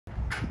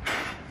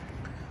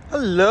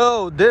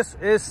Hello, this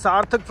is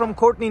Sarthak from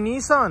Courtney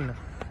Nissan.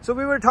 So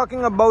we were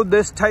talking about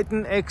this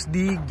Titan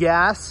XD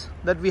gas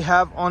that we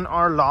have on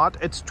our lot.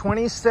 It's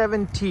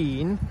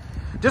 2017.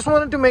 Just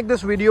wanted to make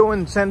this video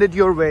and send it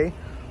your way,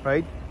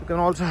 right? You can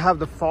also have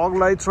the fog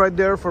lights right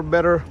there for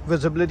better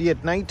visibility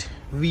at night.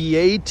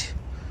 V8.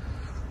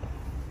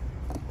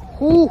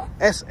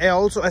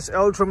 SL. So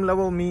SL trim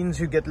level means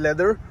you get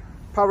leather,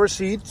 power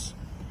seats,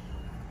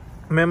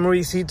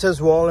 memory seats as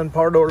well, and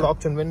power door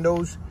locks and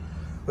windows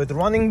with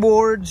running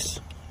boards.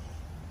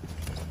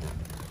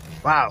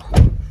 Wow.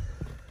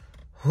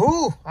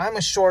 I'm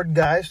a short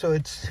guy, so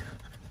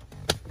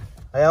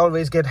I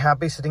always get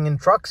happy sitting in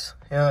trucks.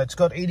 Yeah, it's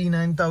got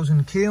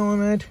 89,000 K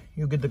on it.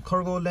 You get the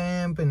cargo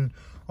lamp and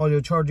all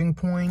your charging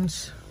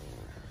points.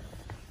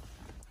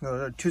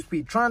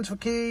 2-speed transfer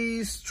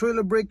case,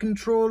 trailer brake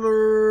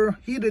controller,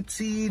 heated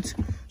seats.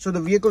 So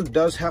the vehicle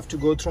does have to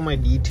go through my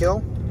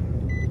detail,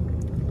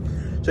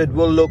 so it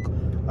will look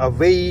a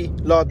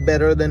lot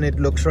better than it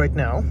looks right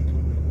now.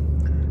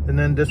 And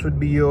then this would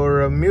be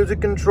your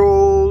music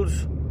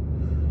controls,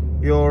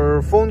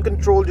 your phone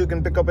controls. You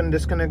can pick up and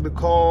disconnect the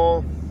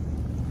call.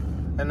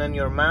 And then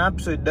your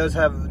maps. So it does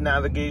have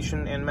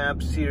navigation and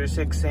maps, Sirius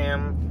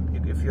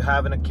XM if you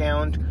have an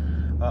account,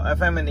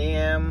 FM and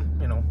AM,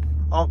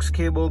 aux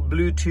cable,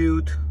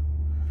 Bluetooth,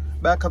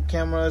 backup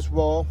camera as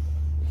well.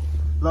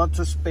 Lots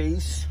of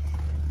space.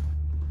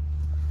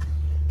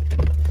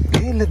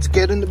 Okay, let's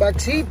get in the back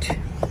seat.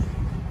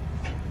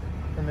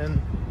 And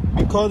then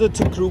because it's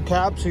a crew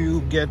cab, so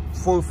you get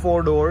full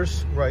 4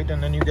 doors, right?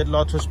 And then you get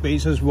lots of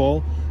space as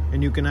well,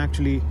 and you can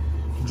actually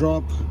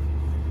drop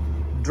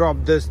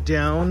this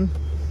down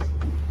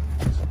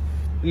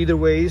either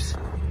ways,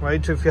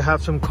 right? So if you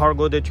have some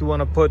cargo that you want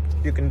to put,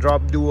 you can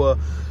do a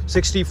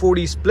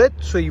 60-40 split,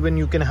 so even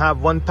you can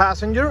have one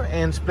passenger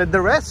and split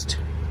the rest.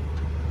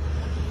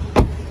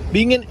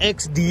 Being an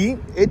XD,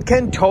 it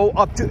can tow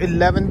up to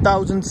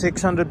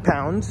 11,600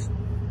 pounds.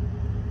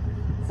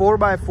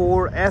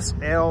 4x4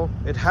 SL.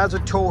 It has a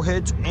tow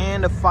hitch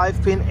and a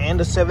 5-pin and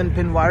a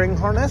 7-pin wiring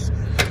harness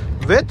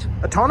with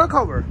a tonneau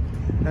cover.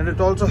 And it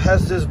also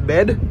has this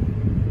bed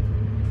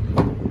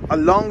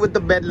along with the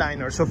bed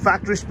liner. So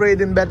factory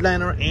sprayed in bed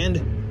liner and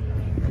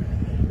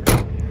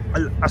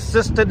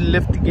assisted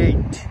lift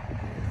gate.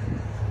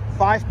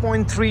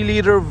 5.3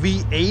 liter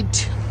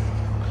V8.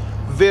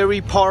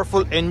 Very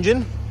powerful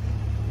engine.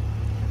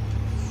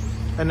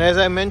 And as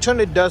I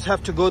mentioned, it does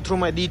have to go through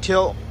my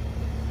detail,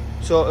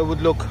 so it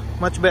would look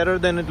much better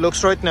than it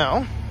looks right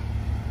now.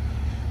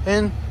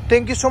 And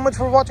thank you so much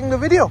for watching the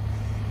video.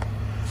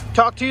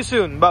 Talk to you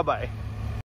soon. Bye bye.